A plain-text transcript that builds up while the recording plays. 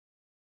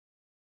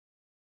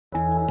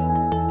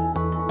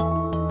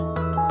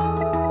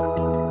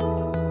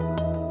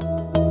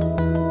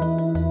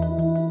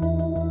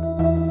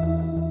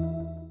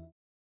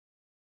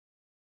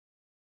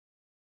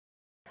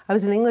I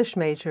was an English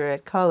major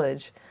at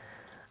college.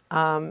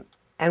 And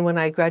when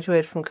I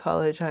graduated from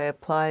college, I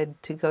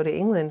applied to go to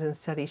England and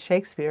study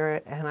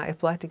Shakespeare, and I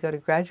applied to go to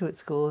graduate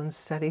school and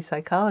study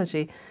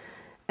psychology.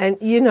 And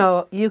you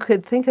know, you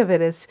could think of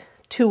it as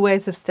two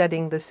ways of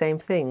studying the same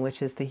thing,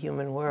 which is the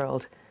human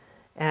world.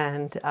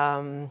 And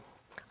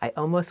I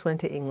almost went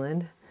to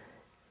England,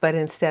 but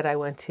instead I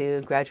went to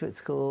graduate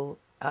school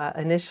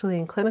initially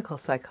in clinical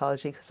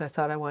psychology because I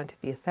thought I wanted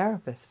to be a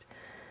therapist.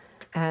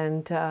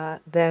 And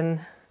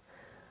then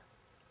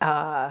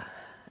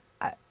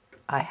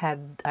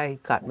I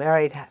got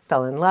married,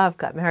 fell in love,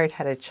 got married,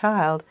 had a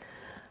child,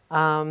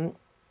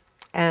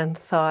 and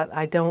thought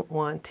I don't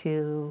want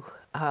to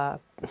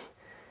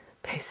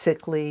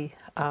basically,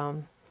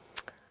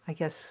 I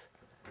guess,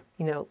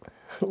 you know,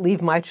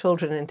 leave my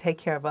children and take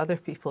care of other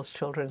people's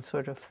children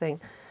sort of thing.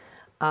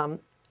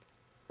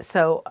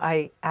 So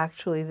I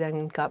actually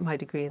then got my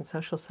degree in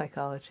social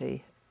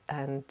psychology,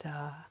 and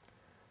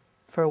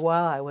for a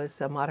while I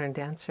was a modern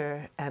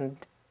dancer and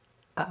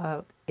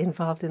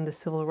involved in the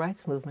civil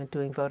rights movement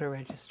doing voter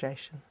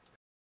registration.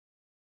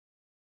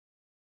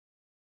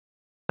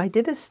 I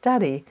did a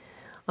study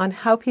on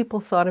how people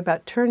thought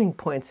about turning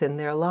points in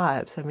their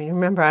lives. I mean,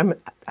 remember,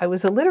 I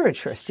was a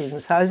literature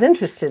student, so I was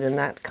interested in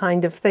that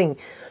kind of thing.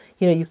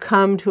 You know, you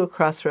come to a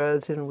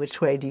crossroads and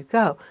which way do you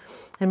go?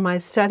 And my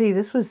study,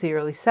 this was the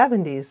early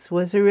 70s,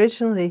 was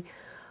originally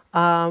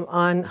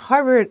on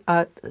Harvard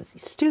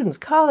students,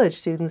 college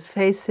students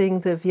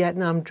facing the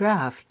Vietnam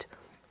draft.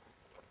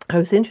 I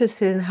was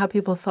interested in how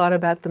people thought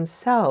about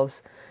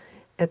themselves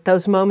at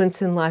those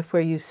moments in life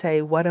where you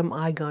say, what am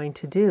I going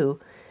to do?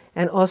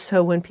 And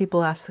also when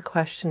people ask the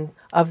question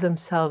of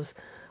themselves,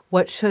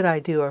 what should I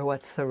do or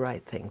what's the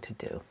right thing to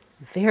do?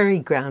 Very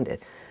grounded.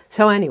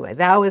 So anyway,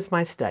 that was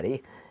my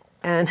study.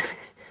 And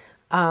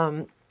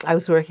I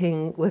was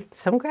working with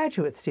some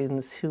graduate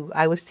students who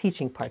I was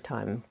teaching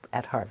part-time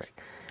at Harvard.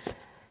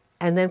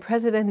 And then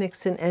President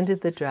Nixon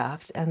ended the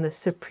draft and the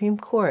Supreme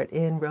Court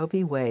in Roe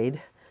v.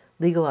 Wade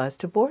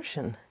legalized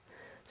abortion.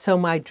 So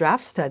my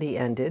draft study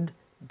ended,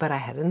 but I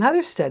had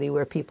another study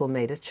where people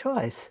made a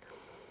choice.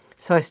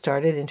 So I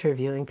started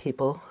interviewing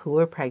people who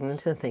were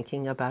pregnant and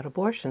thinking about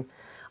abortion.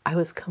 I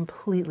was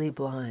completely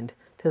blind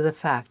to the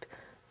fact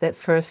that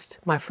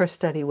my first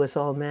study was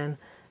all men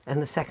and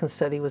the second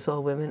study was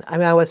all women. I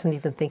mean, I wasn't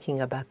even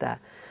thinking about that.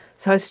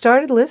 So I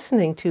started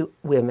listening to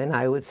women,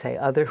 I would say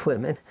other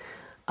women,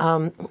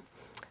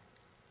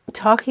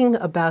 talking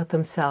about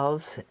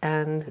themselves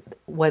and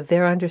what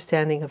their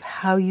understanding of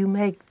how you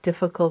make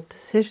difficult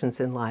decisions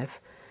in life.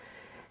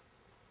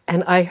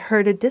 And I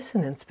heard a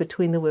dissonance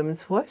between the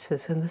women's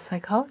voices and the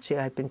psychology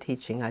I've been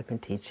teaching. I've been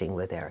teaching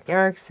with Erik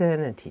Erikson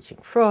and teaching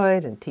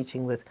Freud and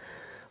teaching with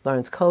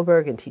Lawrence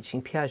Kohlberg and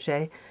teaching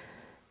Piaget.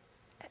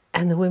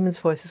 And the women's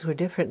voices were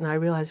different, and I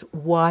realized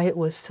why it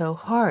was so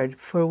hard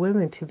for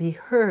women to be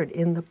heard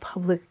in the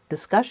public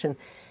discussion.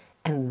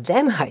 And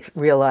then I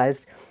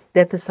realized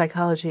that the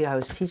psychology I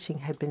was teaching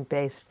had been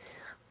based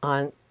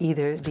on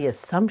either the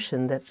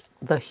assumption that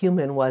the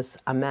human was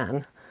a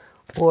man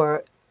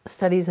or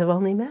studies of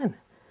only men.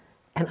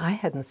 And I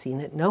hadn't seen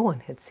it, no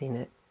one had seen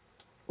it,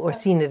 or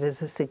seen it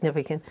as a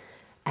significant,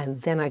 and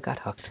then I got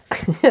hooked.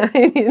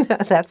 You know,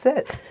 that's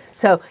it.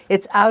 So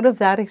it's out of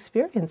that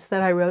experience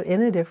that I wrote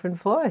In a Different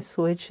Voice,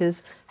 which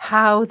is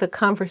how the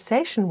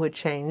conversation would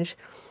change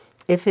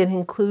if it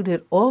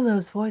included all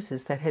those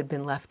voices that had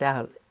been left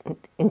out,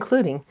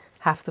 including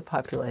half the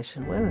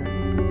population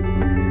women.